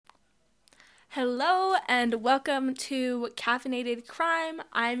Hello and welcome to Caffeinated Crime.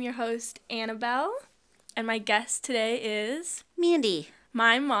 I'm your host, Annabelle, and my guest today is Mandy.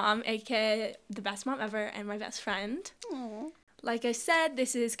 my mom, aka the best mom ever, and my best friend. Aww. Like I said,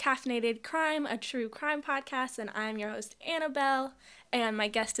 this is Caffeinated Crime, a true crime podcast, and I'm your host, Annabelle, and my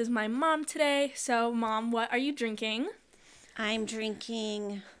guest is my mom today. So, Mom, what are you drinking? I'm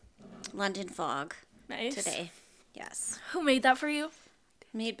drinking London Fog today. Yes. Who made that for you?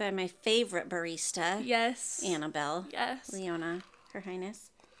 Made by my favorite barista. Yes. Annabelle. Yes. Leona, Her Highness.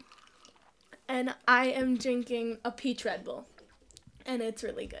 And I am drinking a peach Red Bull, and it's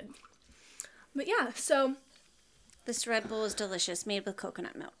really good. But yeah, so This Red Bull is delicious, made with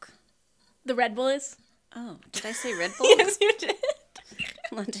coconut milk. the Red Bull is? Oh, did I say Red Bull? Yes, you did.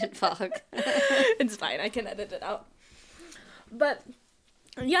 London Fog. It's fine. I can edit it out. But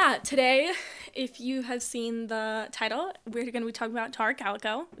yeah, today, if you have seen the title, we're going to be talking about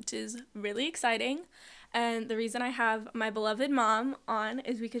Calico, which is really exciting. And the reason I have my beloved mom on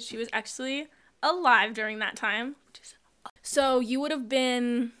is because she was actually alive during that time. So you would have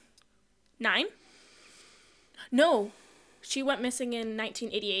been 9? No, she went missing in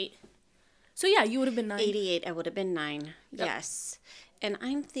 1988. So yeah, you would have been 9. 88, I would have been 9. Yep. Yes. And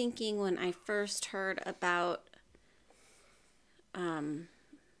I'm thinking when I first heard about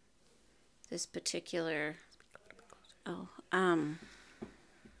this particular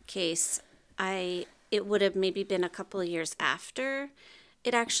case, it would have maybe been a couple of years after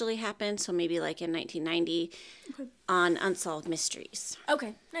it actually happened, so maybe like in 1990 on Unsolved Mysteries.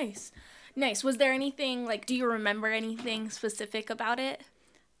 Okay, nice. Nice. Was there anything, like, do you remember anything specific about it?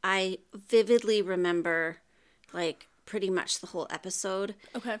 I vividly remember, like, pretty much the whole episode.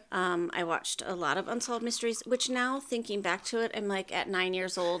 Okay. I watched a lot of Unsolved Mysteries, which now, thinking back to it, I'm like at 9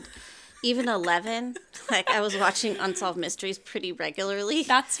 years old, even 11, like I was watching Unsolved Mysteries pretty regularly.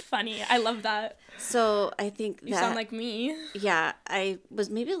 That's funny. I love that. So I think You sound like me. yeah, I was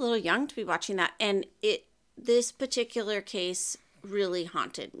maybe a little young to be watching that. And this particular case really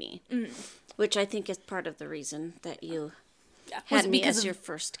haunted me, which I think is part of the reason that you had me as your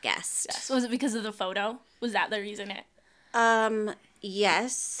first guest. Yes. Was it because of the photo? Was that the reason it?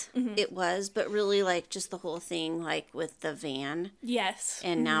 Yes, it was, but really like just the whole thing, like with the van. Yes.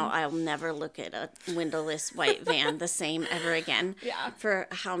 And now I'll never look at a windowless white van the same ever again. Yeah. For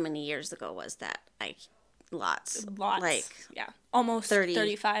how many years ago was that? Lots. Lots. Like, yeah. Almost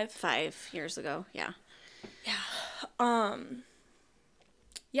 35. 5 years ago, yeah.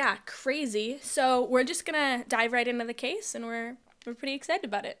 Yeah, crazy. So we're just gonna dive right into the case, and we're pretty excited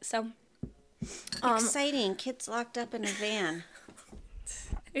about it. So Exciting. Kids locked up in a van.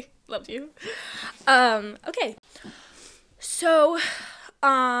 I love you. Okay. So,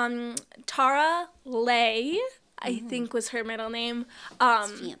 Tara Leigh, I think was her middle name.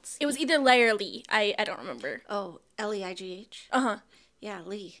 Fancy. It was either Leigh or Lee. I don't remember. Oh, Leigh. Uh-huh. Yeah,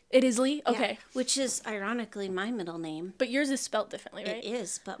 Lee. It is Lee? Okay. Yeah, which is ironically my middle name. But yours is spelled differently, right? It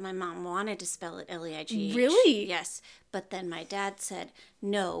is, but my mom wanted to spell it Leigh. Really? Yes. But then my dad said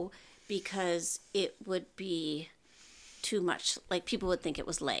no, because it would be too much. Like, people would think it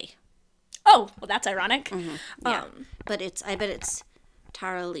was Leigh. Oh, well, that's ironic. Yeah. But I bet it's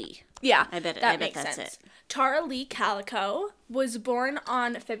Tara Lee. Yeah, I bet makes that's sense. it. Tara Leigh Calico was born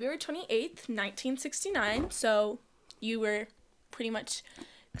on February 28th, 1969. So you were pretty much...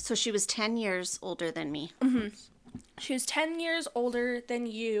 So she was 10 years older than me. She was 10 years older than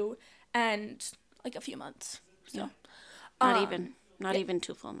you and like a few months. So Not even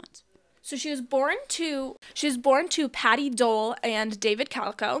 2 full months. So she was born to Patty Dole and David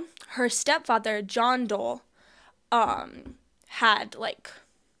Calico. Her stepfather, John Dole, wasn't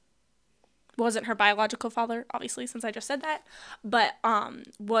her biological father, obviously, since I just said that, but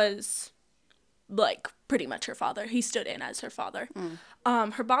was like pretty much her father. He stood in as her father.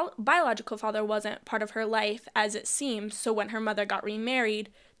 Her biological father wasn't part of her life as it seems, so when her mother got remarried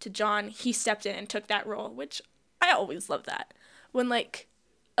to John, he stepped in and took that role, which I always love that. When like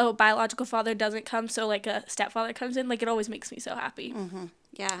a biological father doesn't come, so like a stepfather comes in, like it always makes me so happy.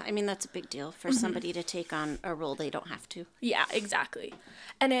 Yeah, I mean, that's a big deal for somebody to take on a role they don't have to. Yeah, exactly.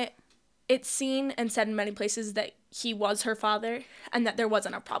 And it's seen and said in many places that he was her father and that there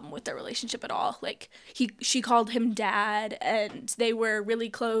wasn't a problem with their relationship at all. Like she called him dad and they were really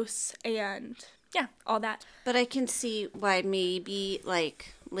close and yeah, all that. But I can see why maybe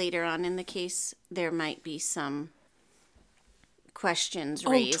like later on in the case there might be some questions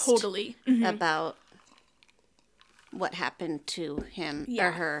raised totally. about what happened to him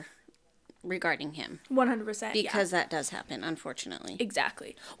or her regarding him. 100%. Because that does happen, unfortunately.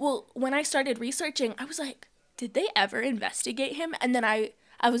 Exactly. Well, when I started researching, I was like, did they ever investigate him? And then I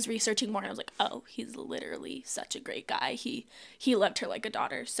I was researching more and I was like, oh, he's literally such a great guy. He loved her like a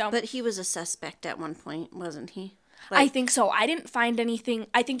daughter. So, but he was a suspect at one point, wasn't he? I think so. I didn't find anything.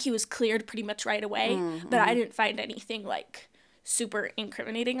 I think he was cleared pretty much right away, but I didn't find anything like super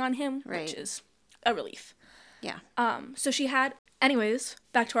incriminating on him, which is a relief. Yeah. So she had, anyways,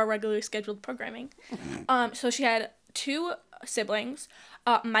 back to our regularly scheduled programming. So she had 2 siblings,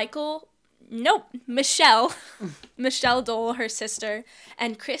 Michelle Dole, her sister,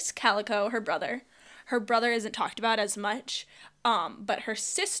 and Chris Calico, her brother. Her brother isn't talked about as much, but her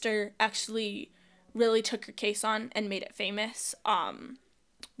sister actually really took her case on and made it famous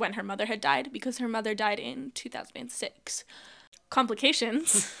when her mother had died, because her mother died in 2006.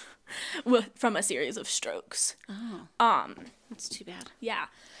 Complications from a series of strokes. Oh. That's too bad. Yeah.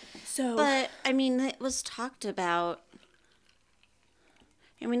 So. But, I mean, it was talked about.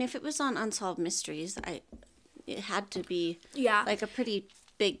 I mean, if it was on Unsolved Mysteries, it had to be like a pretty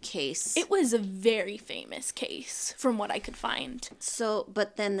big case. It was a very famous case from what I could find. So,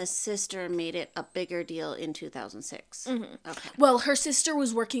 but then the sister made it a bigger deal in 2006. Mm-hmm. Okay. Well, her sister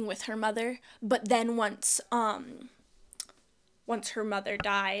was working with her mother, but then once her mother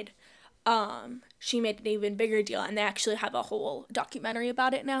died, she made an even bigger deal, and they actually have a whole documentary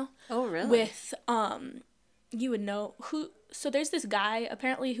about it now. Oh, really? With you would know who. So there's this guy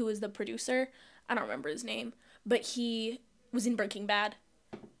apparently who was the producer. I don't remember his name, but he was in Breaking Bad,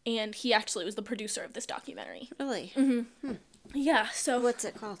 and he actually was the producer of this documentary. Really? Mm-hmm. Yeah. So what's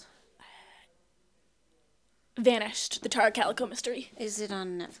it called? Vanished: The Tara Calico Mystery. Is it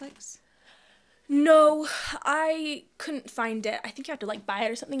on Netflix? No, I couldn't find it. I think you have to like buy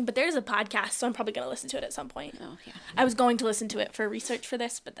it or something, but there's a podcast, so I'm probably going to listen to it at some point. Oh, yeah. I was going to listen to it for research for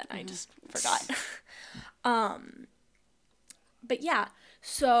this, but then I just forgot. But yeah,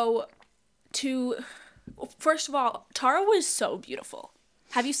 so first of all, Tara was so beautiful.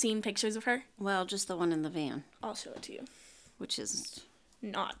 Have you seen pictures of her? Well, just the one in the van. I'll show it to you. Which is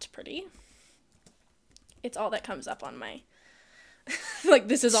not pretty. It's all that comes up on my like,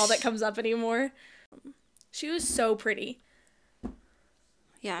 this is all that comes up anymore. She was so pretty.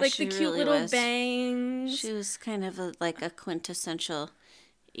 Yeah, like she the cute really little was. bangs. She was kind of like a quintessential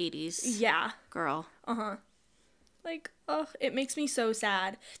 80s girl. Like, oh, it makes me so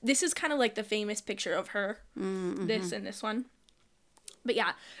sad. This is kind of like the famous picture of her. Mm-hmm. This and this one. But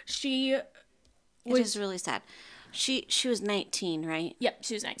yeah, it is really sad. She was 19, right? Yep,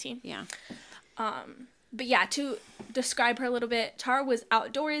 she was 19. Yeah. But yeah, to describe her a little bit, Tara was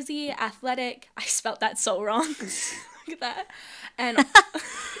outdoorsy, athletic. I spelt that so wrong. Look at that. And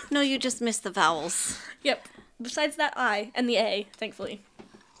no, you just missed the vowels. Yep. Besides that I and the A, thankfully.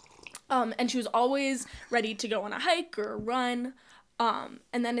 And she was always ready to go on a hike or a run. And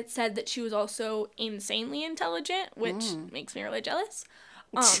then it said that she was also insanely intelligent, which makes me really jealous.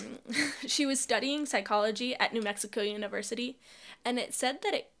 She was studying psychology at New Mexico University, and it said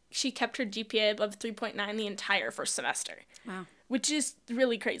that she kept her GPA above 3.9 the entire first semester. Wow. Which is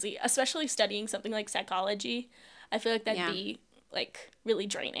really crazy, especially studying something like psychology. I feel like that'd be, like, really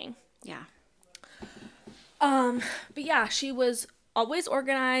draining. Yeah. But yeah, she was always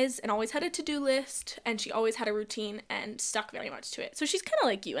organized and always had a to-do list, and she always had a routine and stuck very much to it. So she's kind of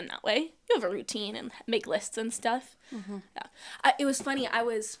like you in that way. You have a routine and make lists and stuff. Mm-hmm. Yeah. It was funny. I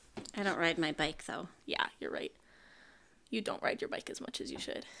don't ride my bike, though. Yeah, you're right. You don't ride your bike as much as you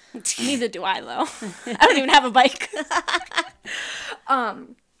should. Neither do I, though. I don't even have a bike.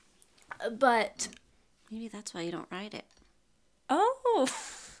 But maybe that's why you don't ride it. Oh,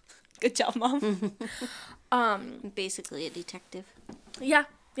 good job, Mom. Basically a detective. Yeah.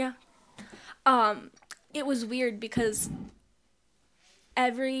 It was weird because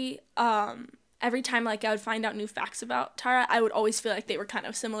every time, like, I would find out new facts about Tara, I would always feel like they were kind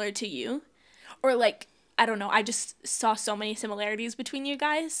of similar to you, or like, I don't know, I just saw so many similarities between you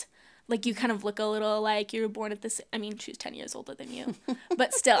guys. Like, you kind of look a little alike. You were born at this, I mean, she's 10 years older than you.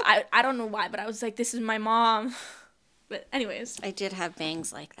 But still, I don't know why, but I was like, this is my mom. But anyways. I did have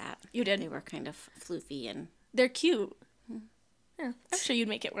bangs like that. You did? They were kind of floofy and... They're cute. Yeah, I'm sure you'd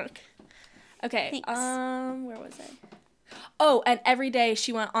make it work. Okay, thanks. Where was I? Oh, and every day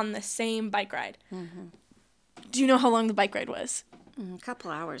she went on the same bike ride. Mm-hmm. Do you know how long the bike ride was? A couple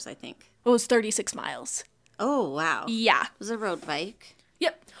hours, I think. It was 36 miles. Oh, wow. Yeah. It was a road bike.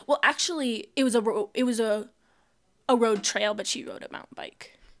 Yep. Well, actually, it was a road trail, but she rode a mountain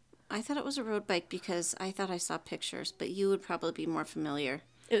bike. I thought it was a road bike because I thought I saw pictures, but you would probably be more familiar.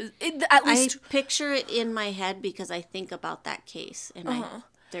 At least I picture it in my head because I think about that case, and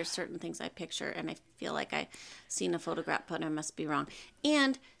there's certain things I picture, and I feel like I've seen a photograph, but I must be wrong.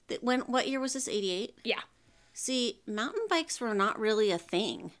 And what year was this? 88? Yeah. See, mountain bikes were not really a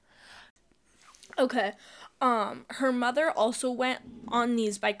thing. Okay. Her mother also went on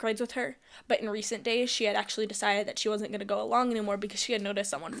these bike rides with her, but in recent days she had actually decided that she wasn't going to go along anymore because she had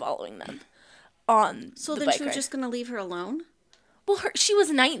noticed someone following them on So the then bike she was ride. just going to leave her alone? Well, she was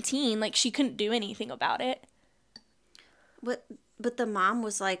 19, like she couldn't do anything about it. But the mom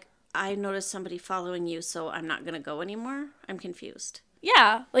was like, I noticed somebody following you, so I'm not going to go anymore? I'm confused.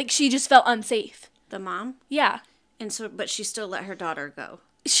 Yeah, like she just felt unsafe. The mom? Yeah. And so, but she still let her daughter go.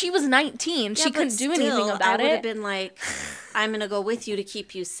 She was 19. Yeah, she couldn't do anything about it. I would have been like, I'm going to go with you to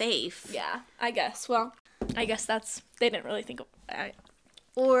keep you safe. Yeah, I guess. Well, I guess they didn't really think of it.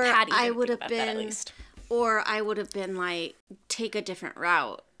 Or Patty I would think have about that, at been, least. or I would have been like, take a different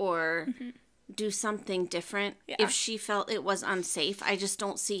route or do something different. Yeah. If she felt it was unsafe, I just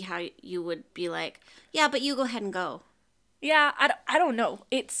don't see how you would be like, yeah, but you go ahead and go. Yeah, I don't know.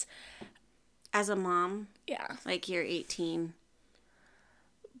 It's... As a mom, Yeah. like you're 18.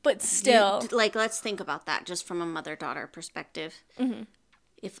 But still... Like, let's think about that just from a mother-daughter perspective. Mm-hmm.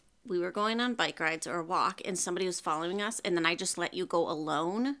 If we were going on bike rides or a walk and somebody was following us and then I just let you go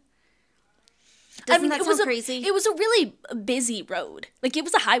alone, doesn't that sound crazy? It was a really busy road. Like, it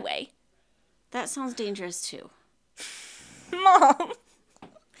was a highway. That sounds dangerous, too. Mom!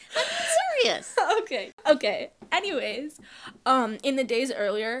 I'm serious. Okay. Anyways, in the days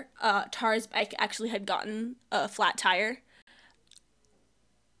earlier, Tara's bike actually had gotten a flat tire.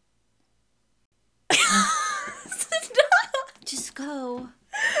 Just go.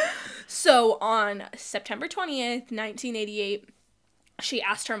 So on September 20th, 1988, she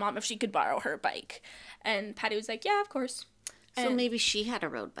asked her mom if she could borrow her bike. And Patty was like, yeah, of course. So maybe she had a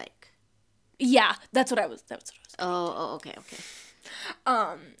road bike. Yeah, that's what I was Oh, okay.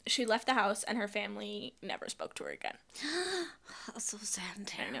 She left the house and her family never spoke to her again. That's so sad and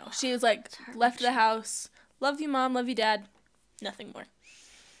terrible. I know. She was like, left the house. Love you, Mom. Love you, Dad. Nothing more.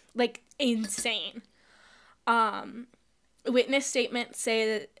 Like, insane. Witness statements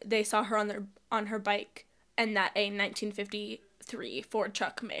say that they saw her on her bike and that a 1953 Ford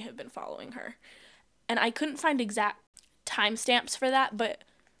truck may have been following her. And I couldn't find exact timestamps for that, but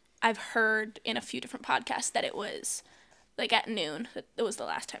I've heard in a few different podcasts that it was like at noon. It was the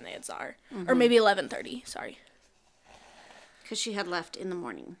last time they had saw her. Mm-hmm. Or maybe 11:30, sorry. Because she had left in the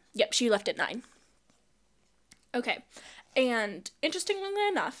morning. Yep, she left at 9. Okay. And interestingly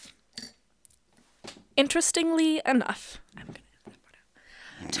enough,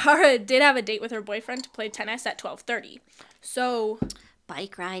 Tara did have a date with her boyfriend to play tennis at 12:30. So...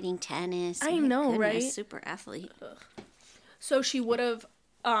 Bike riding, tennis. I know, right? Super athlete. Ugh. So she would have...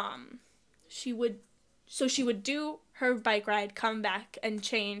 She would do her bike ride, come back, and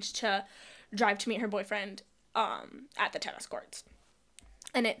change to drive to meet her boyfriend at the tennis courts.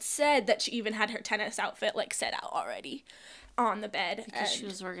 And it said that she even had her tennis outfit, like, set out already on the bed. Because she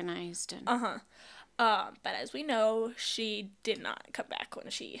was organized. And... But as we know, she did not come back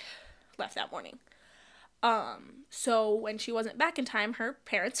when she left that morning. So when she wasn't back in time, her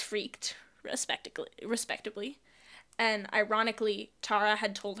parents freaked, respectably. And ironically, Tara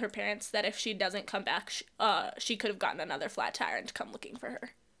had told her parents that if she doesn't come back, she could have gotten another flat tire and come looking for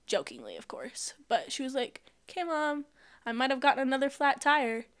her. Jokingly, of course. But she was like, okay, Mom, I might have gotten another flat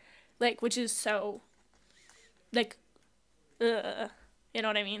tire. Like, which is so, like, you know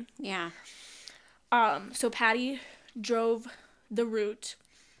what I mean? Yeah. So Patty drove the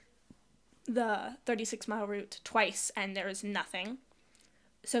 36-mile route twice, and there was nothing.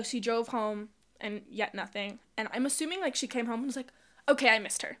 So she drove home, and yet nothing. And I'm assuming, like, she came home and was like, okay, I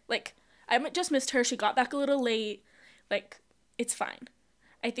missed her. Like, I just missed her. She got back a little late. Like, it's fine.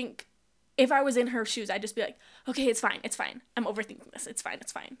 I think if I was in her shoes, I'd just be like, okay, it's fine. I'm overthinking this. It's fine.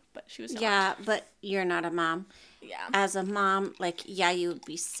 But she was not. Yeah, but you're not a mom. Yeah. As a mom, like, yeah, you would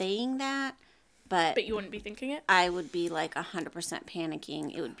be saying that, but you wouldn't be thinking it? I would be, like, 100%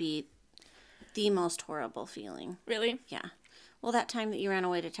 panicking. It would be the most horrible feeling. Really? Yeah. Well, that time that you ran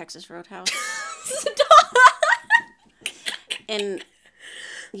away to Texas Roadhouse. And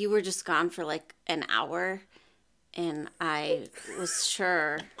you were just gone for, like, an hour, and I was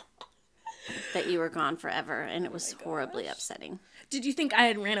sure that you were gone forever, and it was horribly upsetting. Did you think I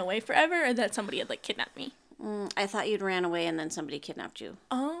had ran away forever, or that somebody had, like, kidnapped me? I thought you'd ran away and then somebody kidnapped you.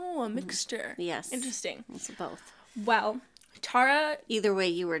 Oh, a mixture. Yes. Interesting. It's both. Well, Tara... Either way,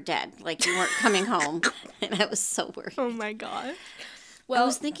 you were dead. Like, you weren't coming home, and I was so worried. Oh, my God. Well, I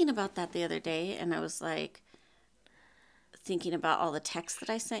was thinking about that the other day, and I was, like, thinking about all the texts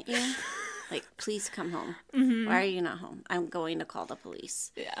that I sent you. Like, please come home. Mm-hmm. Why are you not home? I'm going to call the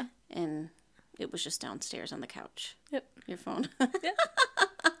police. Yeah. And it was just downstairs on the couch. Yep. Your phone. Yep.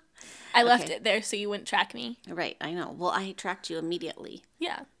 I left it there so you wouldn't track me. Right, I know. Well, I tracked you immediately.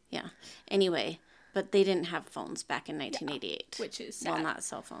 Yeah. Yeah. Anyway, but they didn't have phones back in 1988. Yeah, which is sad. Well, not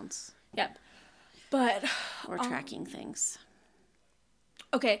cell phones. Yep. But... Or tracking things.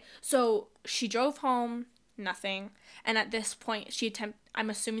 Okay, so she drove home, nothing. And at this point, I'm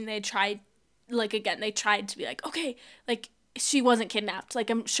assuming they tried, like, again, they tried to be like, okay, like, she wasn't kidnapped. Like,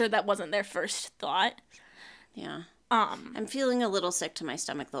 I'm sure that wasn't their first thought. Yeah. I'm feeling a little sick to my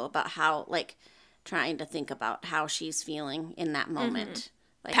stomach, though, about how, like, trying to think about how she's feeling in that moment.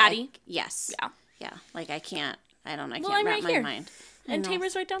 Like, Patty? Yes. Yeah. Yeah. Like, I can't wrap right my here. mind. And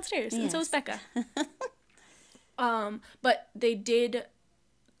Tabor's right downstairs, yes. and so is Becca. But they did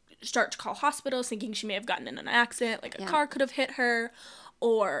start to call hospitals thinking she may have gotten in an accident, like a car could have hit her,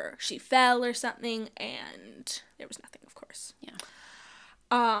 or she fell or something, and there was nothing, of course. Yeah.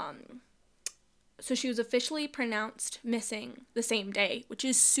 So she was officially pronounced missing the same day, which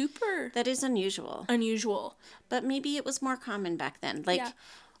is super... That is unusual. But maybe it was more common back then. Like,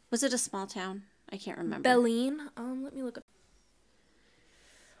 was it a small town? I can't remember. Belline? Let me look up.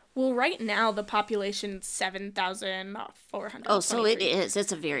 Well, right now, the population's 7,400. Oh, so it is.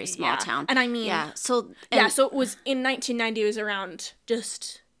 It's a very small town. And I mean... Yeah, so it was... In 1990, it was around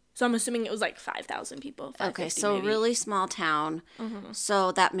just... So I'm assuming it was like 5,000 people. Okay, so maybe. Really small town. Mm-hmm.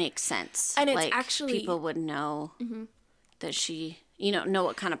 So that makes sense. And it's like, actually... people would know that she... know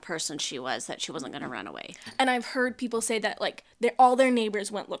what kind of person she was, that she wasn't going to run away. And I've heard people say that, like, all their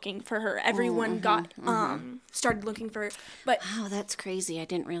neighbors went looking for her. Everyone started looking for her. But oh, that's crazy. I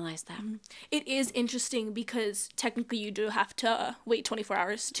didn't realize that. It is interesting because technically you do have to wait 24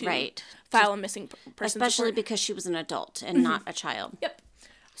 hours to file a missing person Especially report. Because she was an adult and not a child. Yep.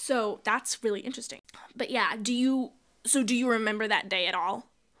 So that's really interesting. But yeah, do you remember that day at all?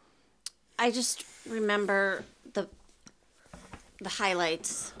 I just remember the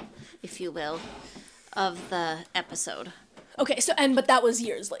highlights, if you will, of the episode. Okay, but that was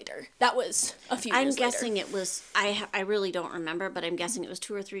years later. That was a few years later. I'm guessing it was, I really don't remember, but I'm guessing it was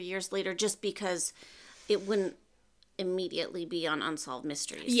 2 or 3 years later, just because it wouldn't immediately be on Unsolved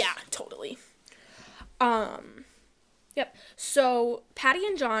Mysteries. Yeah, totally. Yep. So Patty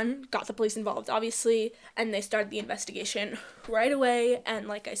and John got the police involved, obviously, and they started the investigation right away. And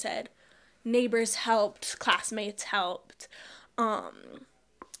like I said, neighbors helped, classmates helped.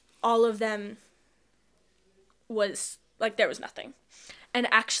 All of them was, like, there was nothing. And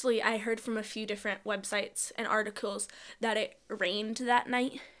actually, I heard from a few different websites and articles that it rained that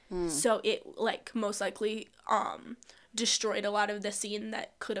night. So it, like, most likely destroyed a lot of the scene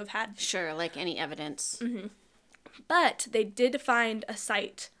that could have had. Sure, like any evidence. Mm-hmm. But they did find a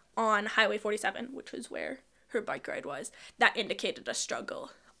site on Highway 47, which was where her bike ride was, that indicated a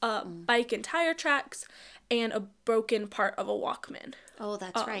struggle. Bike and tire tracks, and a broken part of a Walkman. Oh,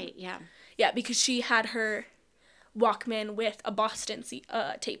 that's right, yeah. Yeah, because she had her Walkman with a Boston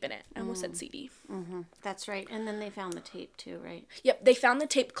tape in it. I almost said CD. Mm-hmm. That's right. And then they found the tape too, right? Yep, they found the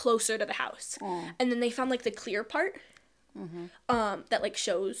tape closer to the house. And then they found, like, the clear part that, like,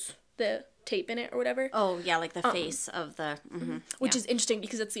 shows the tape in it or whatever. Oh, yeah, like the face of the... Which is interesting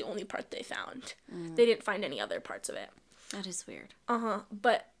because it's the only part they found. They didn't find any other parts of it. That is weird.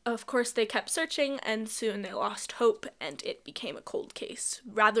 But, of course, they kept searching, and soon they lost hope, and it became a cold case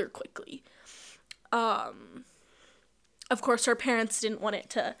rather quickly. Of course, her parents didn't want it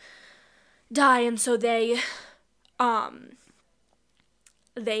to die, and so they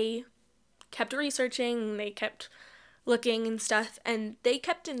kept researching, they kept looking and stuff, and they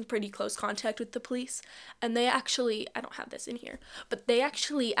kept in pretty close contact with the police, and they actually, I don't have this in here, but they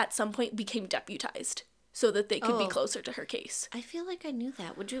actually at some point became deputized so that they could be closer to her case. I feel like I knew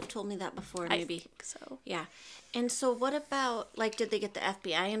that. Would you have told me that before, maybe? I think so. Yeah. And so what about, like, did they get the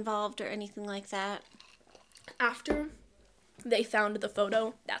FBI involved or anything like that? After they found the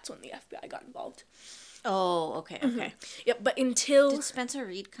photo, that's when the FBI got involved. Oh, okay. Yep, but until... Did Spencer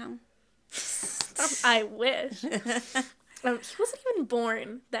Reed come? I wish. He wasn't even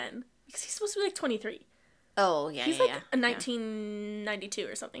born then, because he's supposed to be like 23. Oh, yeah, he's like a 1992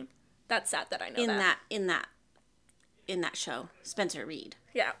 or something. That's sad that I know that. In that show, Spencer Reed.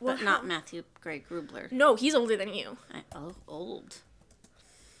 Yeah, well, but not Matthew Gray Grubler. No, he's older than you. Old.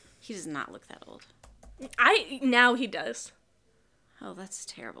 He does not look that old. Now he does. Oh, that's a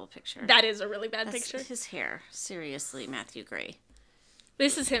terrible picture. That is a really bad picture. His hair. Seriously, Matthew Gray.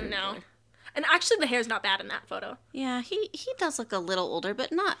 This is him now. And actually, the hair's not bad in that photo. Yeah, he does look a little older,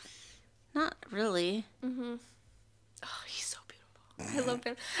 but not really. Mm-hmm. Oh, he's so beautiful. I love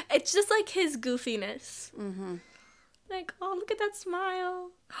him. It's just like his goofiness. Mm-hmm. Like, oh, look at that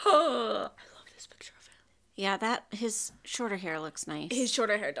smile. Oh, I love this picture of him. Yeah, his shorter hair looks nice. His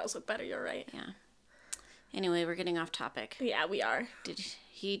shorter hair does look better, you're right. Yeah. Anyway, we're getting off topic. Yeah, we are.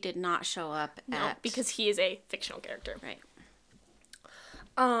 He did not show up No, because he is a fictional character. Right.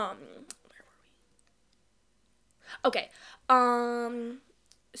 Where were we? Okay.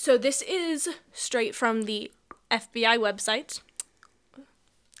 So this is straight from the FBI website.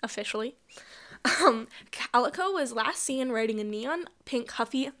 Officially. Calico was last seen riding a neon pink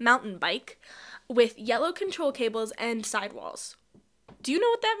Huffy mountain bike with yellow control cables and sidewalls. Do you know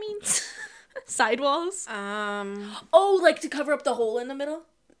what that means? Sidewalls? Oh, like to cover up the hole in the middle?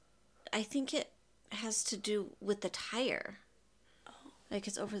 I think it has to do with the tire. Oh. Like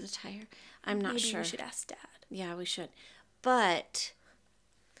it's over the tire. I'm not sure. Maybe we should ask Dad. Yeah, we should. But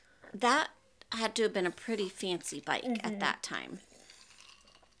that had to have been a pretty fancy bike at that time.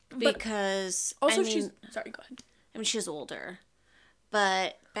 Because also she's sorry, go ahead. I mean, she's older.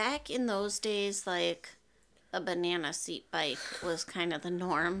 But back in those days, like a banana seat bike was kind of the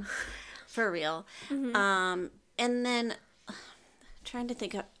norm. For real. Mm-hmm. And then, trying to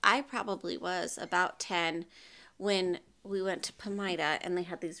think of, I probably was about 10 when we went to Pomida and they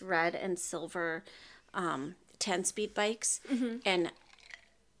had these red and silver 10-speed bikes. Mm-hmm. And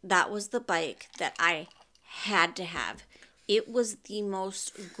that was the bike that I had to have. It was the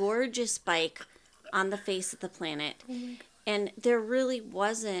most gorgeous bike on the face of the planet. Mm-hmm. And there really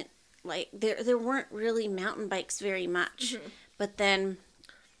wasn't, like, there weren't really mountain bikes very much. Mm-hmm. But then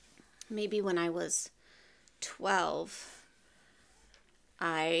maybe when I was 12,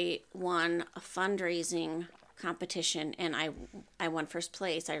 I won a fundraising competition and I won first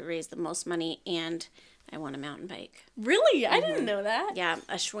place. I raised the most money and I won a mountain bike. Really? I didn't know that. Yeah,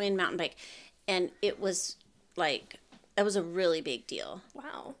 a Schwinn mountain bike. And it was like, that was a really big deal.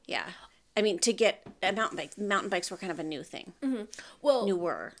 Wow. Yeah. I mean, to get a mountain bikes were kind of a new thing. Mm-hmm. Well,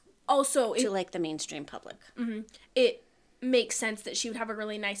 newer. Also, to like the mainstream public. Mm-hmm. It makes sense that she would have a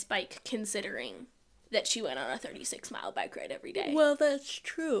really nice bike considering that she went on a 36-mile bike ride every day. Well, that's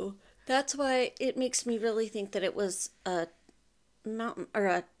true. That's why it makes me really think that it was a mountain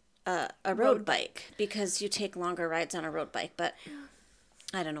or a road bike because you take longer rides on a road bike. But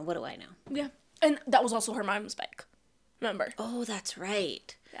I don't know. What do I know? Yeah, and that was also her mom's bike. Remember? Oh, that's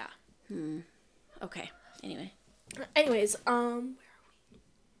right. Yeah. Okay. Anyways, where are we?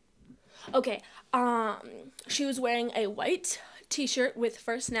 Okay, she was wearing a white t-shirt with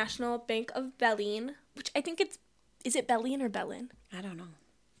First National Bank of Belen, which I think is it Belen or Belen? I don't know.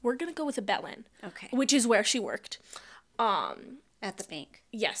 We're gonna go with a Belen. Okay. Which is where she worked. At the bank.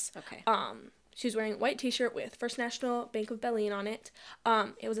 Yes. Okay. She was wearing a white t-shirt with First National Bank of Belen on it.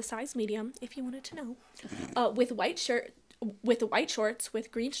 It was a size medium, if you wanted to know. With white shorts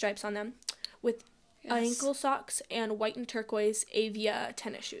with green stripes on them, with ankle socks and white and turquoise Avia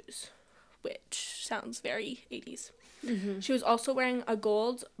tennis shoes, which sounds very 80s. Mm-hmm. She was also wearing a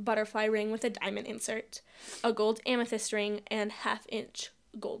gold butterfly ring with a diamond insert, a gold amethyst ring, and 1/2-inch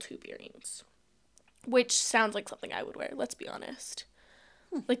gold hoop earrings, which sounds like something I would wear, let's be honest.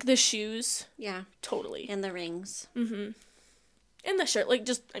 Like the shoes. Yeah. Totally. And the rings. Mm-hmm. And the shirt,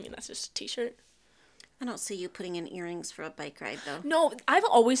 that's just a t-shirt. I don't see you putting in earrings for a bike ride, though. No, I've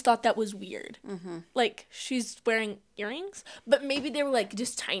always thought that was weird. Mm-hmm. Like, she's wearing earrings, but maybe they were, like,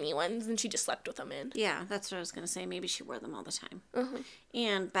 just tiny ones, and she just slept with them in. Yeah, that's what I was going to say. Maybe she wore them all the time. Mm-hmm.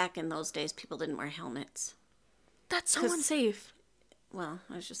 And back in those days, people didn't wear helmets. That's so unsafe. Well,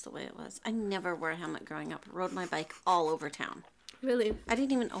 that's just the way it was. I never wore a helmet growing up. Rode my bike all over town. Really? I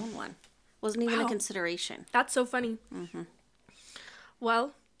didn't even own one. Wasn't even a consideration. That's so funny. Mm-hmm.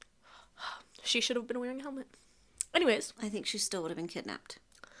 Well, she should have been wearing a helmet. Anyways. I think she still would have been kidnapped.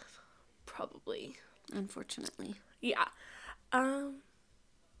 Probably. Unfortunately. Yeah. Already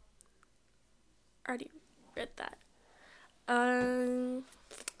read that.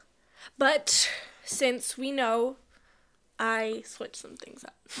 But since we know I switched some things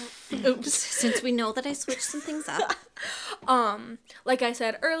up. Oops. Since we know that I switched some things up. Like I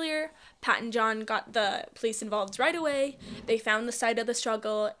said earlier, Pat and John got the police involved right away. They found the site of the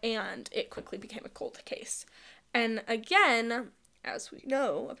struggle, and it quickly became a cold case. And again, as we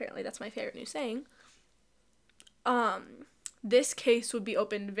know, apparently that's my favorite new saying, this case would be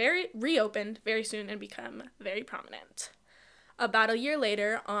reopened very soon and become very prominent. About a year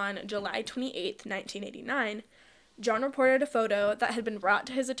later, on July 28th, 1989, John reported a photo that had been brought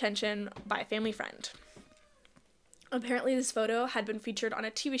to his attention by a family friend. Apparently, this photo had been featured on a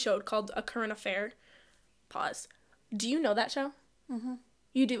TV show called A Current Affair. Pause. Do you know that show? Mm-hmm.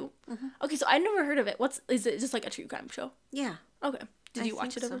 You do? Mm-hmm. Okay, so I've never heard of it. Is it just like a true crime show? Yeah. Okay. Did you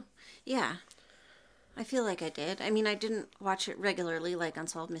watch it ever? Yeah. I feel like I did. I mean, I didn't watch it regularly, like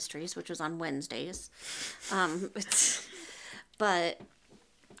Unsolved Mysteries, which was on Wednesdays. But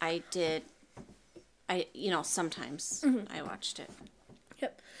I did. Sometimes I watched it.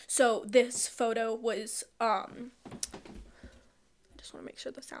 Yep. So this photo was, I just want to make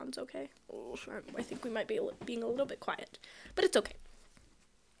sure the sound's okay. Oh, I think we might be being a little bit quiet, but it's okay.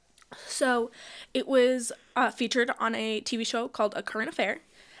 So it was featured on a TV show called A Current Affair,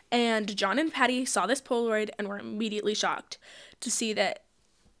 and John and Patty saw this Polaroid and were immediately shocked to see that,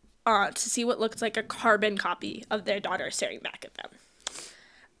 to see what looked like a carbon copy of their daughter staring back at them.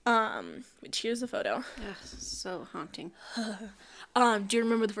 Which here's the photo. Yeah, so haunting. Do you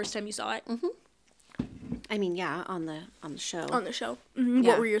remember the first time you saw it? I mean, yeah, on the show. On the show. Mm-hmm. Yeah.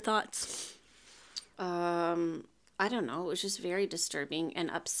 What were your thoughts? I don't know. It was just very disturbing and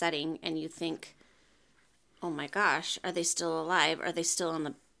upsetting, and you think, oh my gosh, are they still alive? Are they still on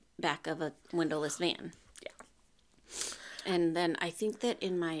the back of a windowless van? Yeah. And then I think that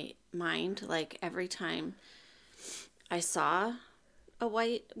in my mind, like every time I saw a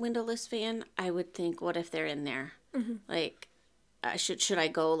white windowless van, I would think, what if they're in there? Mm-hmm. Like, should I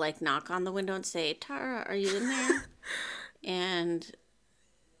go like knock on the window and say, Tara, are you in there? And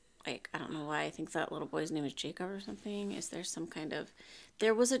like, I don't know why I think that little boy's name is Jacob or something. Is there some kind of,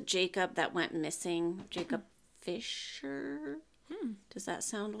 there was a Jacob that went missing, Jacob Fisher. Does that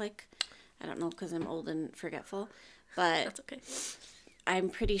sound like, I don't know, because I'm old and forgetful, but that's okay. I'm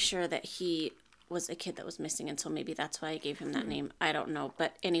pretty sure that he was a kid that was missing, and so maybe that's why I gave him that name. I don't know,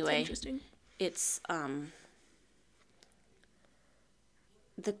 but anyway, interesting. It's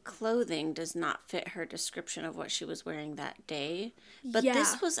the clothing does not fit her description of what she was wearing that day. But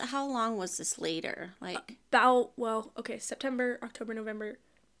this was, how long was this later? Like September, October, November,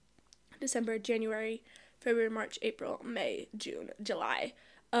 December, January, February, March, April, May, June, July.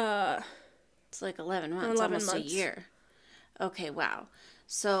 It's like 11 months, almost a year. Okay, wow.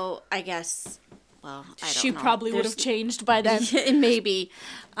 So I guess, well, I don't know. She probably would have changed by then. Maybe.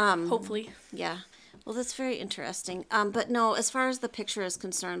 Hopefully. Yeah. Well, that's very interesting. But no, as far as the picture is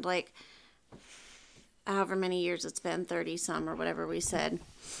concerned, like, however many years it's been, 30 some or whatever we said,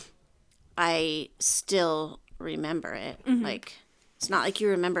 I still remember it. Mm-hmm. Like, it's not like you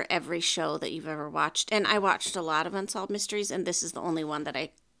remember every show that you've ever watched. And I watched a lot of Unsolved Mysteries, and this is the only one that I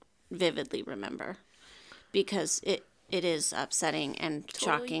vividly remember. Because it is upsetting and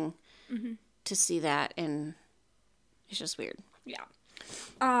shocking to see that, and it's just weird. Yeah.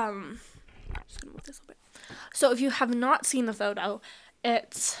 I'm just gonna move this a bit. So if you have not seen the photo,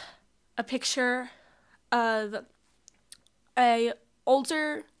 it's a picture of a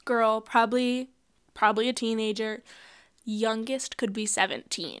older girl, probably a teenager. Youngest could be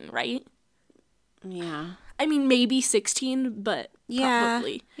 17, right? Yeah. I mean, maybe 16, but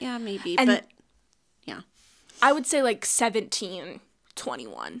probably. Yeah, maybe, but yeah. I would say like 17,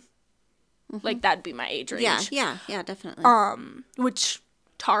 21. Like that'd be my age range. Yeah, definitely. Which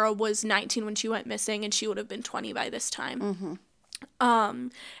Tara was 19 when she went missing, and she would have been 20 by this time.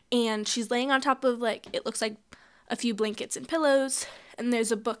 And she's laying on top of, like, it looks like a few blankets and pillows, and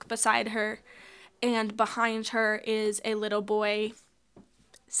there's a book beside her, and behind her is a little boy,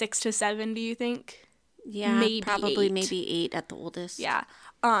 6 to 7, do you think? Yeah, maybe 8 at the oldest. Yeah.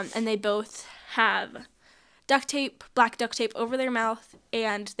 And they both have black duct tape over their mouth,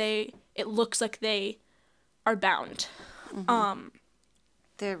 and it looks like they are bound.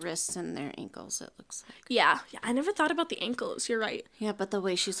 Their wrists and their ankles, it looks like. Yeah, I never thought about the ankles, you're right. Yeah, but the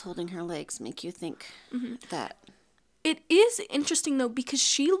way she's holding her legs make you think that. It is interesting, though, because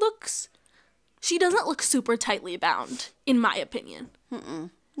she doesn't look super tightly bound, in my opinion.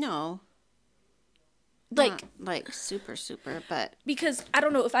 No. Like, not, like, super, but. Because, I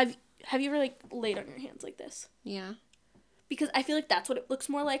don't know, have you ever, like, laid on your hands like this? Yeah. Because I feel like that's what it looks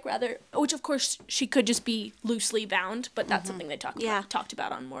more like, which of course she could just be loosely bound, but that's something they talked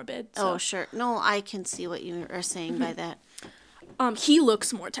about on Morbid. So. Oh, sure. No, I can see what you are saying by that. He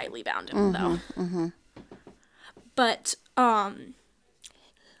looks more tightly bound, though. But, I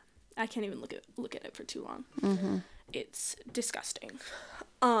can't even look at it for too long. It's disgusting.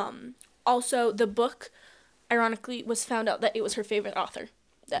 Also, the book, ironically, was found out that it was her favorite author.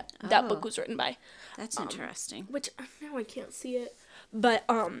 That book was written by. That's interesting. Which, now I can't see it. But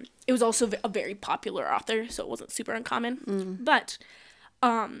it was also a very popular author, so it wasn't super uncommon. But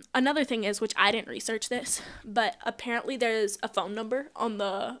another thing is, which I didn't research this, but apparently there's a phone number on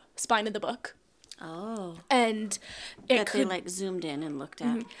the spine of the book. Oh. And they, like, zoomed in and looked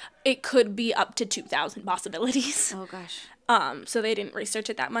at. It could be up to 2,000 possibilities. Oh, gosh. So they didn't research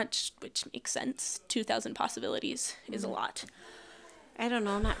it that much, which makes sense. 2,000 possibilities is a lot. I don't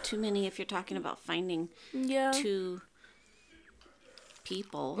know, not too many if you're talking about finding two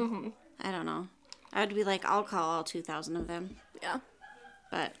people. Mm-hmm. I don't know. I would be like, I'll call all 2,000 of them. Yeah.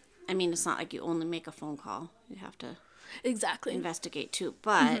 But, I mean, it's not like you only make a phone call. You have to exactly investigate too.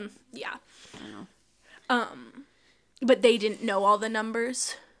 But, yeah. I don't know. But they didn't know all the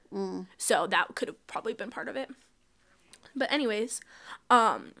numbers. So that could have probably been part of it. But anyways,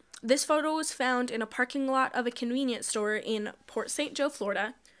 this photo was found in a parking lot of a convenience store in Port St. Joe,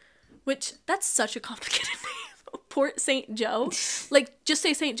 Florida, which, that's such a complicated name. Port St. Joe. Like, just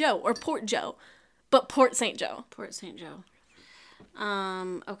say St. Joe or Port Joe, but Port St. Joe. Port St. Joe.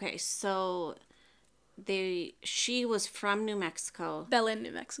 Okay, so she was from New Mexico. Belen,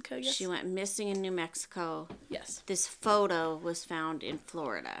 New Mexico, yes. She went missing in New Mexico. Yes. This photo was found in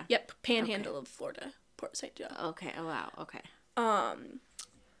Florida. Yep, Panhandle of Florida, Port St. Joe. Okay, oh wow, okay.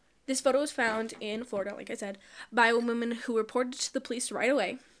 This photo was found in Florida, like I said, by a woman who reported to the police right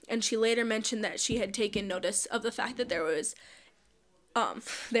away, and she later mentioned that she had taken notice of the fact that there was,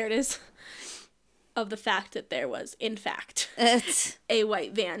 there it is, of the fact that there was, in fact, a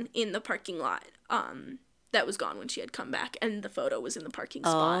white van in the parking lot, that was gone when she had come back, and the photo was in the parking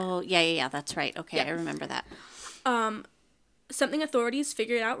spot. Oh, yeah, that's right. Okay, yeah. I remember that. Something authorities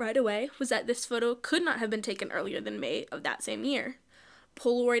figured out right away was that this photo could not have been taken earlier than May of that same year.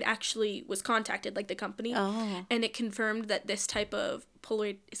 Polaroid actually was contacted, like the company, and it confirmed that this type of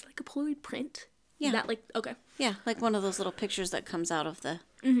Polaroid is like a Polaroid print. Yeah. Is that like, okay. Yeah, like one of those little pictures that comes out of the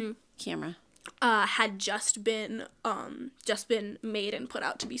camera. Had just been made and put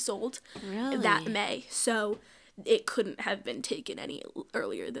out to be sold that May. So it couldn't have been taken any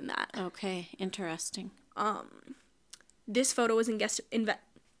earlier than that. Okay, interesting. This photo was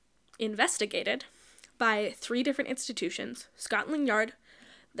investigated by 3 different institutions: Scotland Yard,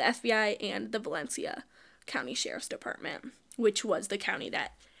 the FBI, and the Valencia County Sheriff's Department, which was the county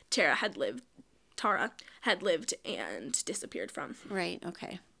that Tara had lived and disappeared from. Right,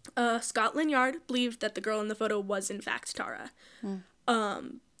 okay. Scotland Yard believed that the girl in the photo was in fact Tara.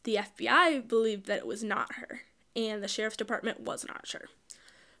 The FBI believed that it was not her, and the Sheriff's Department was not sure.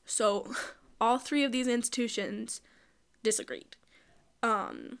 So all 3 of these institutions disagreed.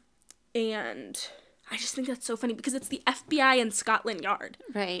 And I just think that's so funny because it's the FBI and Scotland Yard.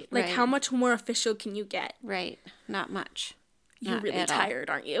 Right. Like, how much more official can you get? Right. Not much. You're really tired,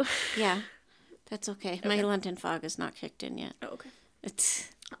 aren't you? Yeah. That's okay. My London fog is not kicked in yet. Oh, okay. It's...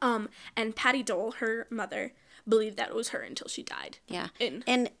 And Patty Dole, her mother, believed that it was her until she died. Yeah.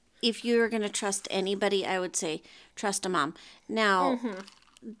 And if you're going to trust anybody, I would say trust a mom. Now,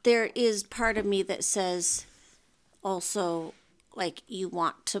 there is part of me that says also, like, you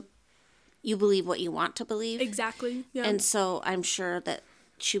believe what you want to believe. Exactly. Yeah. And so I'm sure that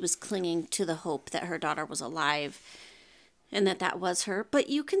she was clinging to the hope that her daughter was alive and that was her. But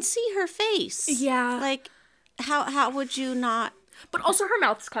you can see her face. Yeah. Like, how would you not? But also her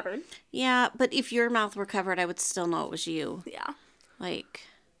mouth's covered. Yeah, but if your mouth were covered, I would still know it was you. Yeah. Like,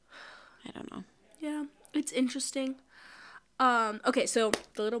 I don't know. Yeah, it's interesting. Okay, so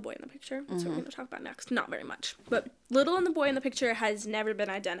the little boy in the picture, that's what we're going to talk about next. Not very much. But little and the boy in the picture has never been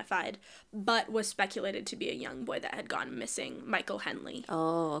identified, but was speculated to be a young boy that had gone missing, Michael Henley.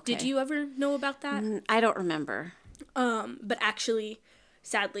 Oh, okay. Did you ever know about that? I don't remember. But actually,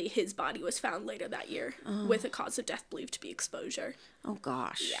 sadly, his body was found later that year with a cause of death believed to be exposure. Oh,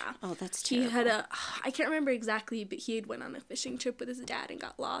 gosh. Yeah. Oh, that's terrible. He had I can't remember exactly, but he had went on a fishing trip with his dad and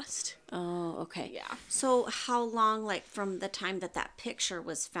got lost. Oh, okay. Yeah. So how long, like, from the time that picture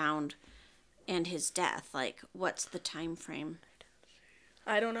was found and his death, like, what's the time frame?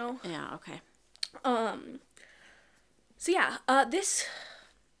 I don't know. Yeah, okay. So yeah, this,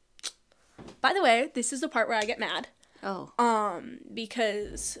 by the way, this is the part where I get mad. Oh.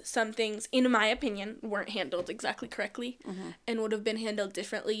 Because some things, in my opinion, weren't handled exactly correctly and would have been handled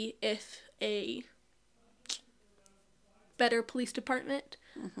differently if a better police department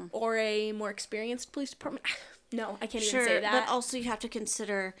or a more experienced police department. No, I can't even say that. But also you have to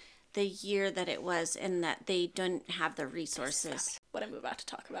consider the year that it was and that they didn't have the resources. What I'm about to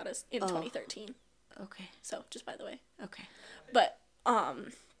talk about is in 2013. Okay. So, just by the way. Okay. But,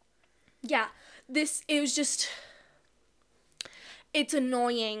 yeah, it was just... It's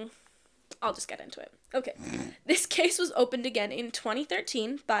annoying. I'll just get into it. Okay. This case was opened again in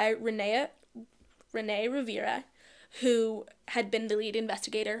 2013 by Renee Rivera, who had been the lead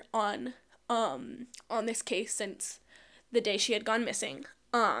investigator on this case since the day she had gone missing.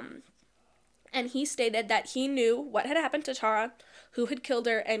 And he stated that he knew what had happened to Tara, who had killed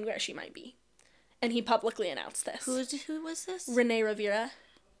her, and where she might be. And he publicly announced this. Who was this? Renee Rivera.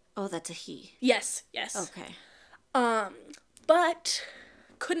 Oh, that's a he. Yes. Okay. but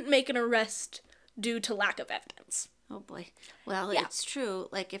couldn't make an arrest due to lack of evidence. Oh, boy. Well, Yeah. it's true.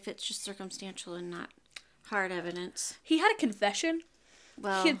 Like, if it's just circumstantial and not hard evidence. He had a confession.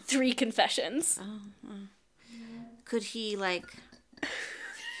 Well, He had 3 confessions. could he, like...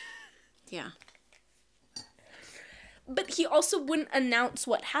 Yeah. But he also wouldn't announce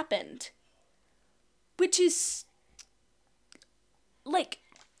what happened. Which is... like...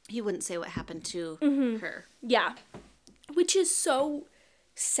 He wouldn't say what happened to her. Yeah. Which is so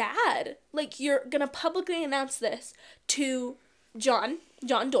sad. Like, you're gonna publicly announce this to John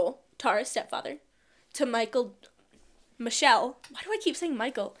Dole, Tara's stepfather, to Michelle, why do I keep saying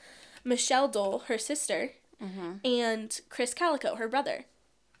Michael? Michelle Dole, her sister, and Chris Calico, her brother.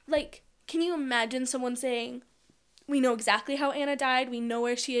 Like, can you imagine someone saying, we know exactly how Anna died, we know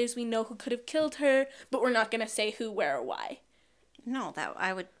where she is, we know who could have killed her, but we're not gonna say who, where, or why. No, that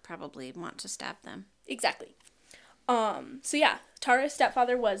I would probably want to stab them. Exactly. So yeah, Tara's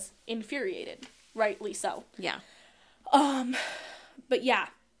stepfather was infuriated, rightly so. Yeah. But yeah,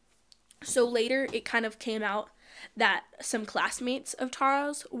 so later it kind of came out that some classmates of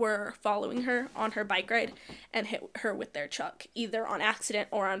Tara's were following her on her bike ride and hit her with their truck, either on accident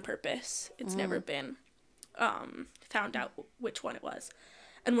or on purpose. It's never been found out which one it was.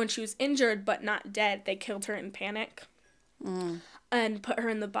 And when she was injured but not dead, they killed her in panic and put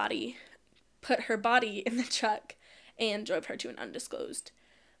her body in the truck and drove her to an undisclosed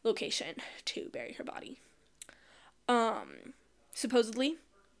location to bury her body. Supposedly,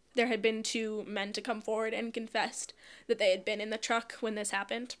 there had been 2 men to come forward and confessed that they had been in the truck when this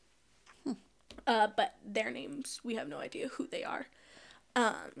happened. But their names, we have no idea who they are.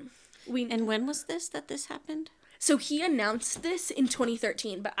 And when was that this happened? So he announced this in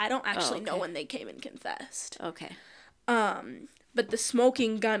 2013, but I don't actually know when they came and confessed. Okay. But the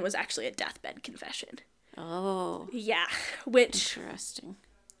smoking gun was actually a deathbed confession. Oh. Yeah, which... Interesting.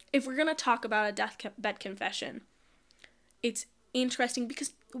 If we're going to talk about a deathbed confession, it's interesting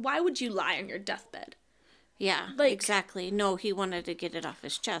because why would you lie on your deathbed? Yeah, like, exactly. No, he wanted to get it off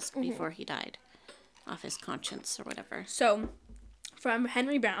his chest before he died. Off his conscience or whatever. So, from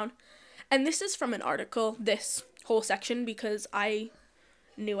Henry Brown, and this is from an article, this whole section, because I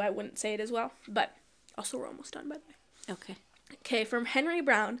knew I wouldn't say it as well, but also we're almost done, by the way. Okay, from Henry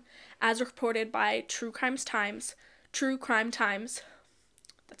Brown, as reported by True Crime Times,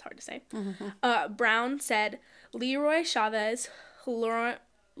 that's hard to say, Brown said, Leroy Chavez,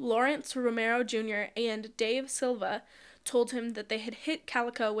 Lawrence Romero Jr., and Dave Silva told him that they had hit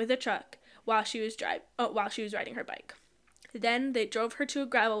Calico with a truck while she was riding her bike. Then they drove her to a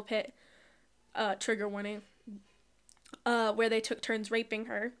gravel pit, trigger warning, where they took turns raping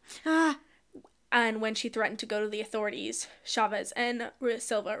her. And when she threatened to go to the authorities, Chavez and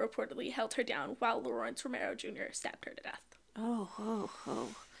Silva reportedly held her down while Lawrence Romero Jr. stabbed her to death.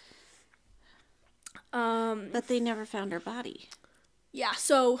 But they never found her body. Yeah,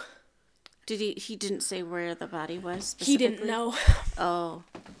 so... He didn't say where the body was specifically? He didn't know. Oh.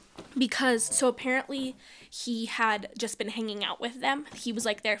 Because, so apparently he had just been hanging out with them. He was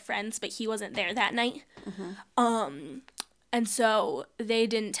like their friends, but he wasn't there that night. And so they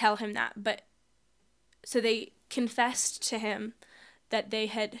didn't tell him that, but... So they confessed to him that they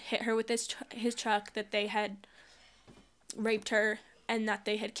had hit her with his truck, that they had raped her, and that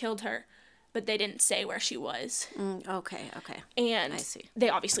they had killed her, but they didn't say where she was. Okay. And I see. They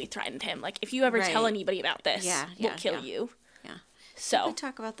obviously threatened him, like, if you ever tell anybody about this, we'll kill you. Yeah. So. Did we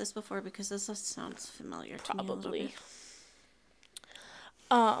talk about this before? Because this sounds familiar to me a little bit.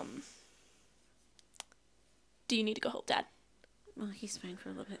 Do you need to go help Dad? Well, he's fine for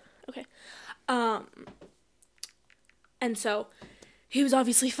a little bit. Okay. And so he was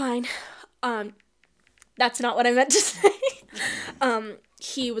obviously fine. That's not what I meant to say.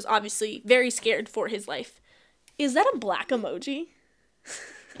 He was obviously very scared for his life. Is that a black emoji?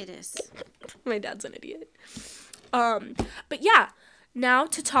 It is. My dad's an idiot. But yeah, now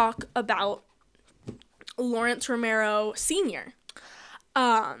to talk about Lawrence Romero Sr.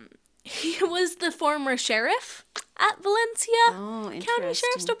 He was the former sheriff at Valencia County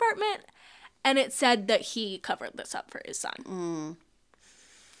Sheriff's Department, and it said that he covered this up for his son.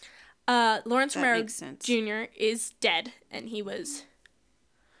 Lawrence Romero Jr. is dead, and he was...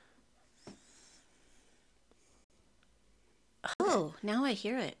 Oh, now I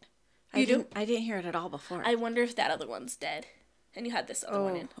hear it. I didn't hear it at all before. I wonder if that other one's dead, and you had this other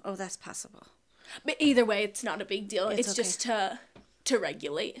one in. Oh, that's possible. But either way, it's not a big deal. It's just to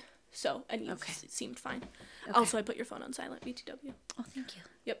regulate. So, and you seemed fine. Okay. Also, I put your phone on silent, BTW. Oh, thank you.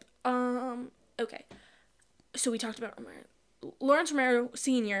 Yep. Okay. So we talked about Lawrence Romero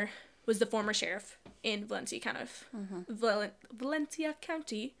Sr. was the former sheriff in Valencia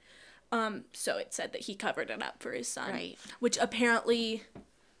County. So it said that he covered it up for his son. Right. Which apparently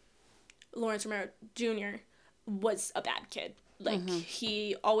Lawrence Romero Jr. was a bad kid. Like,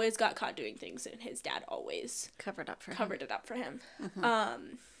 he always got caught doing things, and his dad always covered it up for him.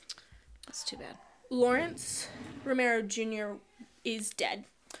 That's too bad. Lawrence Romero Jr. is dead.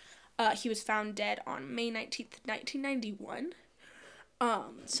 He was found dead on May 19th, 1991.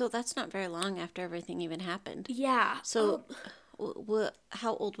 So that's not very long after everything even happened. Yeah. So,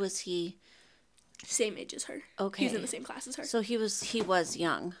 how old was he? Same age as her. Okay. He's in the same class as her. So he was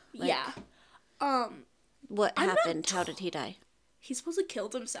young. Like, yeah. What happened? How did he die? He supposedly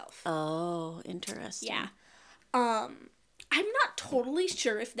killed himself. Oh, interesting. Yeah. I'm not totally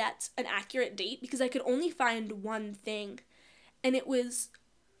sure if that's an accurate date because I could only find one thing, and it was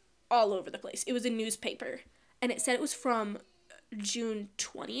all over the place. It was a newspaper, and it said it was from June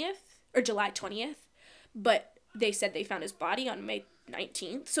 20th or July 20th, but they said they found his body on May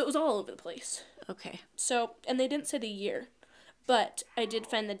 19th, so it was all over the place. Okay. So, and they didn't say the year, but I did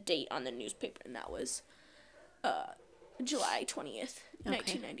find the date on the newspaper, and that was July 20th,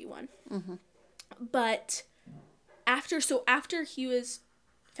 1991. But after he was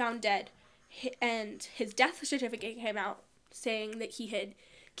found dead, and his death certificate came out saying that he had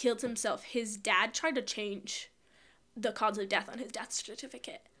killed himself, his dad tried to change the cause of death on his death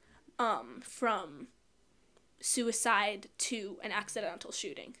certificate from suicide to an accidental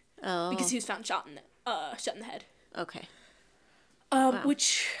shooting. Oh. Because he was found shot in the head. Okay. Wow.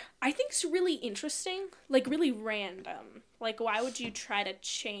 Which I think is really interesting. Like, really random. Like, why would you try to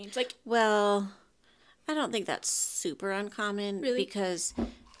change? Like, well, I don't think that's super uncommon. Really? Because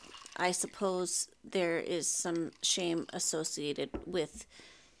I suppose there is some shame associated with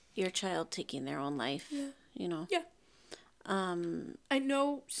your child taking their own life. Yeah. You know? Yeah. I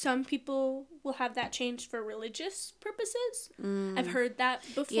know some people will have that changed for religious purposes. I've heard that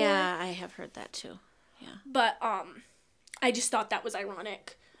before. Yeah, I have heard that too. Yeah. But, I just thought that was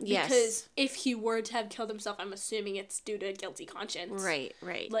ironic. Yes. Because if he were to have killed himself, I'm assuming it's due to a guilty conscience. Right.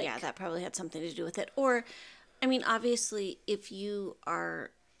 Like, yeah, that probably had something to do with it. Or, I mean, obviously, if you are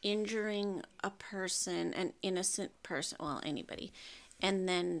injuring a person, an innocent person, well, anybody, and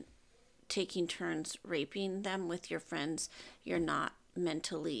then taking turns raping them with your friends, you're not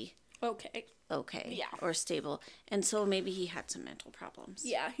mentally okay. Yeah. Or stable. And so maybe he had some mental problems.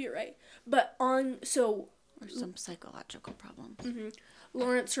 Yeah, you're right. But or some psychological problems. Mm-hmm.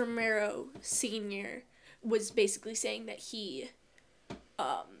 Lawrence Romero Sr. was basically saying that he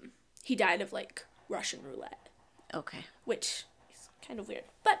died of, like, Russian roulette. Okay. Which is kind of weird.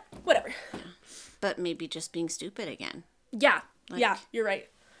 But whatever. Yeah. But maybe just being stupid again. Yeah. Yeah, you're right.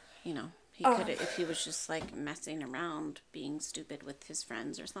 You know, he could have, if he was just, like, messing around, being stupid with his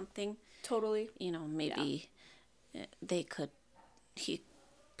friends or something. Totally. You know, maybe he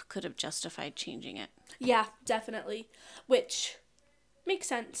could have justified changing it. Yeah, definitely. Which makes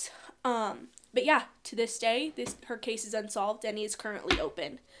sense. But yeah, to this day, her case is unsolved and is currently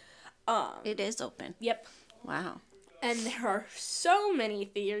open. It is open. Yep. Wow. And there are so many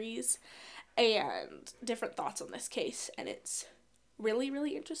theories and different thoughts on this case, and it's really,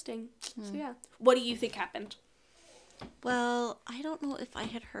 really interesting. So yeah. What do you think happened? Well, I don't know if I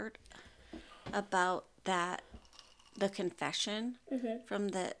had heard about the confession from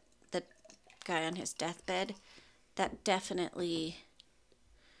the guy on his deathbed. That definitely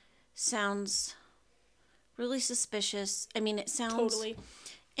sounds really suspicious. I mean, it sounds... Totally.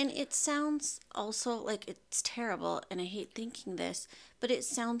 And it sounds also like it's terrible, and I hate thinking this, but it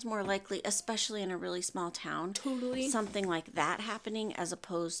sounds more likely, especially in a really small town, Totally. something like that happening as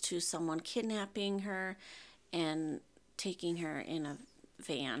opposed to someone kidnapping her and taking her in a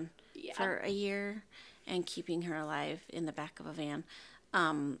van for a year and keeping her alive in the back of a van,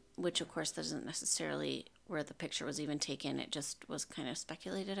 which, of course, doesn't necessarily where the picture was even taken. It just was kind of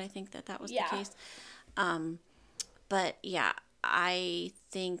speculated, I think, that was the case. But, yeah, I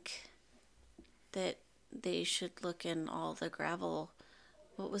think that they should look in all the gravel.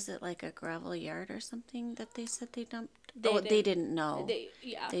 What was it, like a gravel yard or something that they said they dumped? They didn't know. They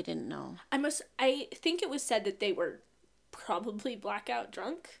didn't know. I think it was said that they were probably blackout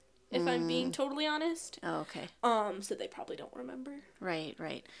drunk, if I'm being totally honest. Oh, okay. So they probably don't remember. Right.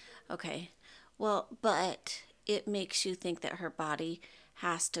 Okay. Well, but it makes you think that her body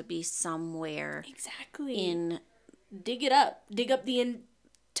has to be somewhere. Exactly. Dig it up. Dig up the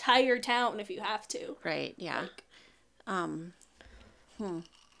entire town if you have to. Right, yeah. That's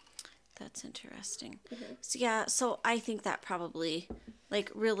That's interesting. Mm-hmm. So, yeah, so I think that probably, like,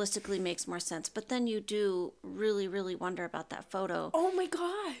 realistically makes more sense. But then you do really, really wonder about that photo. Oh my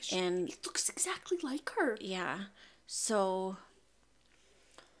gosh. And it looks exactly like her. Yeah. So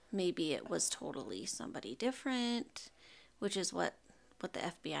maybe it was totally somebody different, which is what the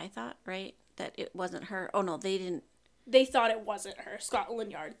FBI thought, right? That it wasn't her. Oh, no, they didn't. They thought it wasn't her.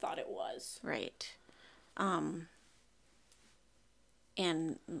 Scotland Yard thought it was. Right.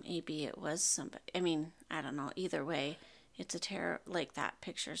 And maybe it was somebody. I mean, I don't know. Either way, it's a terror. Like, that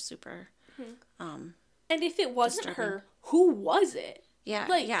picture's super. And if it wasn't disturbing. her, who was it? Yeah.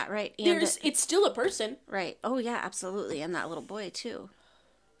 Like, yeah. Right. And it's still a person. Right. Oh yeah. Absolutely. And that little boy too.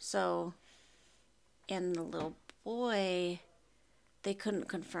 So. And the little boy, they couldn't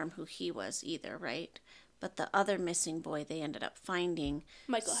confirm who he was either, right? But the other missing boy, they ended up finding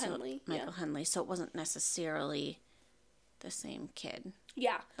Michael Henley. Michael Henley. So it wasn't necessarily the same kid.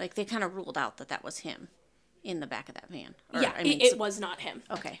 Yeah. Like, they kind of ruled out that was him in the back of that van. Or, yeah, I mean, it was not him.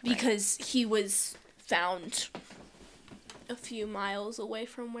 Okay. Because he was found a few miles away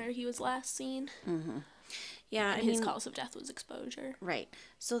from where he was last seen. Mm-hmm. Yeah, and his cause of death was exposure. Right.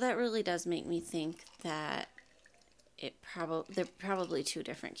 So that really does make me think that they're probably two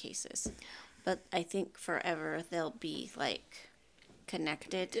different cases. But I think forever they'll be, like,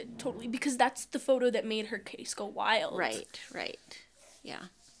 connected. Totally, because that's the photo that made her case go wild. Right. Yeah.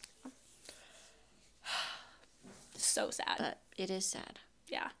 So sad. But it is sad.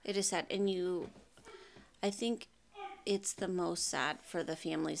 Yeah. It is sad. And I think it's the most sad for the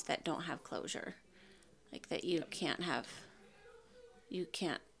families that don't have closure. Like, that you can't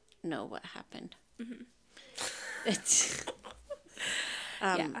know what happened. Mm-hmm. It's...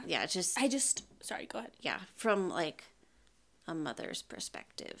 sorry, go ahead. Yeah, from, like, a mother's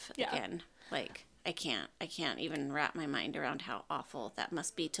perspective. Yeah. Again, like, I can't even wrap my mind around how awful that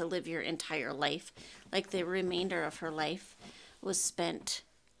must be to live your entire life. Like, the remainder of her life was spent,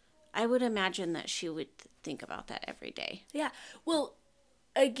 I would imagine that she would think about that every day. Yeah, well,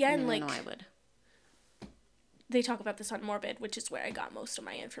 again, I know I would. They talk about this on Morbid, which is where I got most of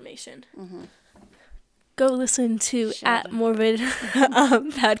my information. Mm-hmm. Go listen to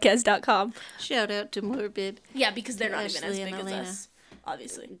 @morbidpodcast.com. Shout out to Morbid. Yeah, because they're not even as Ashley big as Elena. us,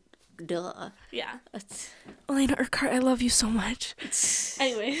 obviously. Duh. Yeah. Elena Urquhart, I love you so much.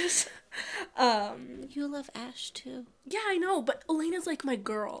 Anyways. You love Ash, too. Yeah, I know, but Elena's like my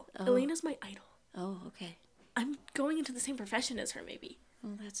girl. Oh. Elena's my idol. Oh, okay. I'm going into the same profession as her, maybe.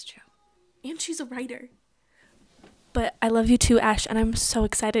 Oh, that's true. And she's a writer. But I love you too, Ash, and I'm so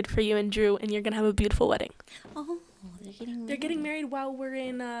excited for you and Drew, and you're going to have a beautiful wedding. Oh, they're getting married. They're getting married while we're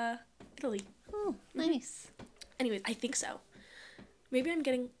in Italy. Oh, nice. Anyways, I think so. Maybe I'm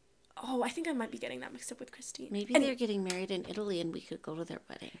getting... Oh, I think I might be getting that mixed up with Christine. Maybe they're getting married in Italy and we could go to their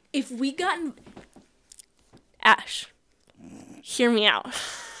wedding. If we got... Ash, hear me out.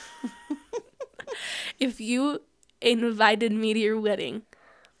 If you invited me to your wedding...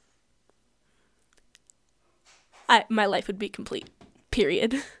 my life would be complete.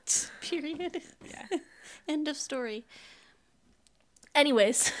 Period. Period. Yeah. End of story.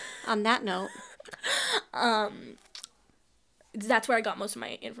 Anyways. On that note. That's where I got most of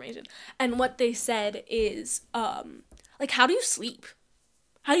my information. And what they said is, like, how do you sleep?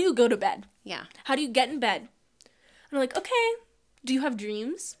 How do you go to bed? Yeah. How do you get in bed? And I'm like, okay, do you have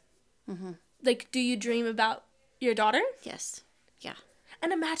dreams? Mm-hmm. Like, do you dream about your daughter? Yes. Yeah.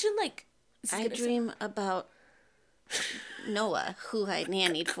 And imagine, like... I dream about... Noah, who I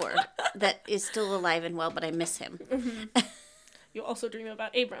nannied for, that is still alive and well, but I miss him. Mm-hmm. You also dream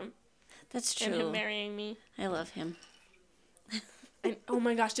about Abram. That's true. And him marrying me. I love him. And, oh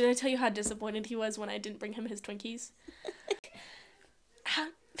my gosh, did I tell you how disappointed he was when I didn't bring him his Twinkies? How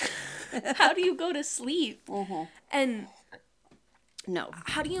do you go to sleep? Mm-hmm. And no.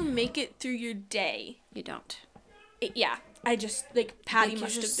 How do you make it through your day? You don't. Yeah, I just, like, Patty like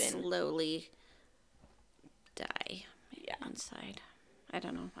must have been... slowly die inside. I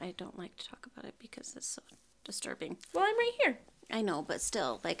don't know. I don't like to talk about it because it's so disturbing. Well, I'm right here. I know, but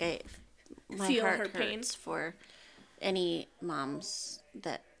still, like, my feel heart her hurts pain for any moms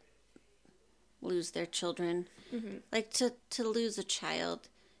that lose their children. Mm-hmm. Like, to lose a child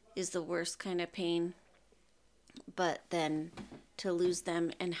is the worst kind of pain, but then to lose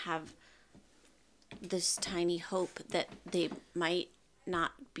them and have this tiny hope that they might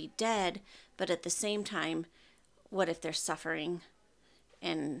not be dead, but at the same time, what if they're suffering?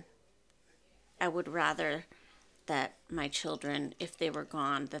 And I would rather that my children, if they were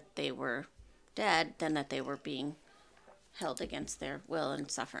gone, that they were dead than that they were being held against their will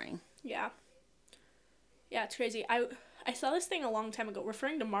and suffering. Yeah. Yeah, it's crazy. I I saw this thing a long time ago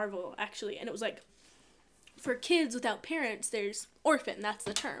referring to Marvel, actually, and it was like, for kids without parents, there's orphan, that's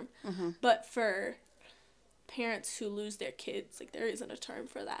the term. Mm-hmm. But for parents who lose their kids, like, there isn't a term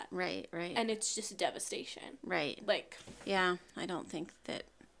for that. Right. And it's just devastation. Right. Like. Yeah, I don't think that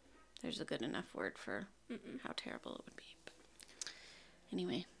there's a good enough word for how terrible it would be. But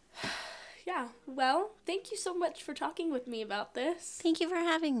anyway. Yeah, well, thank you so much for talking with me about this. Thank you for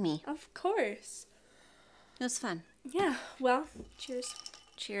having me. Of course. It was fun. Yeah, well, cheers.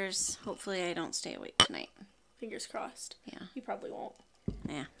 Cheers. Hopefully I don't stay awake tonight. Fingers crossed. Yeah. You probably won't.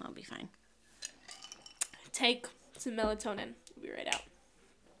 Yeah, I'll be fine. Take some melatonin. We'll be right out.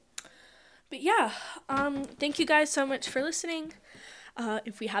 But yeah, thank you guys so much for listening.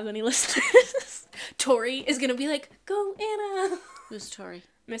 If we have any listeners, Tori is going to be like, go Anna. Who's Tori?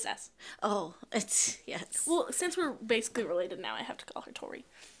 Miss S. Oh, it's, yes. Well, since we're basically related now, I have to call her Tori.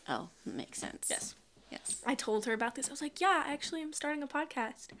 Oh, makes sense. Yes. Yes. I told her about this. I was like, yeah, actually, I'm starting a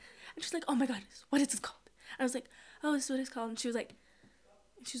podcast. And she's like, oh my God, what is this called? I was like, oh, this is what it's called. And she was like,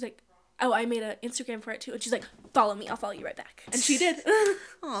 oh, I made an Instagram for it too. And she's like, follow me. I'll follow you right back. And she did.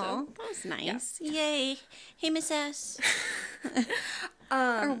 Oh, that was nice. Yeah. Yay. Hey, Miss S.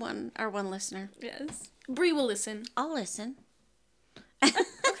 Our one listener. Yes. Bree will listen. I'll listen. Okay.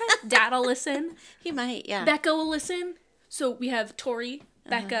 Dad'll listen. He might, yeah. Becca will listen. So we have Tori,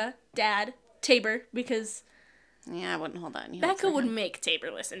 Becca, Dad, Tabor, because... Yeah, I wouldn't hold that. Becca would make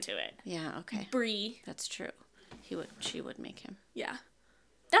Tabor listen to it. Yeah, okay. Bree. That's true. She would make him. Yeah.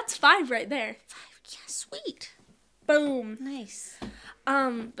 That's 5 right there. 5. Yeah, sweet. Boom. Nice.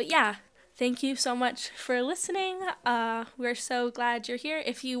 But yeah, thank you so much for listening. We're so glad you're here.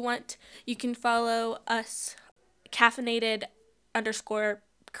 If you want, you can follow us,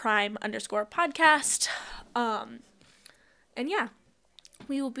 caffeinated_crime_podcast. And yeah,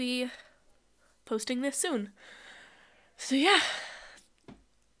 we will be posting this soon. So yeah.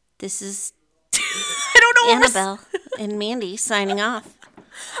 This is I don't know Annabelle and Mandy signing off.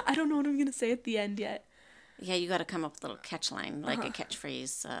 I don't know what I'm going to say at the end yet. Yeah, you got to come up with a little catch line, like a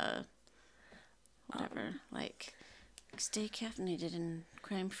catchphrase, whatever, like, stay caffeinated and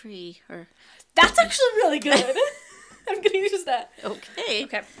crime-free, or... That's actually really good. I'm going to use that. Okay.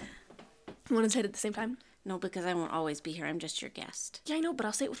 Okay. You want to say it at the same time? No, because I won't always be here. I'm just your guest. Yeah, I know, but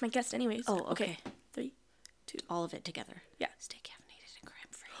I'll say it with my guest anyways. Oh, okay. 3, 2. All of it together. Yeah. Stay caffeinated and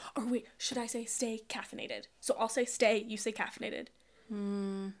crime-free. Or wait, should I say stay caffeinated? So I'll say stay, you say caffeinated.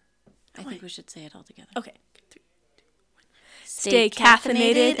 I think we should say it all together. Okay. 3, 2, 1. Stay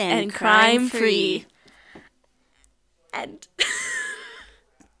caffeinated and crime-free. And...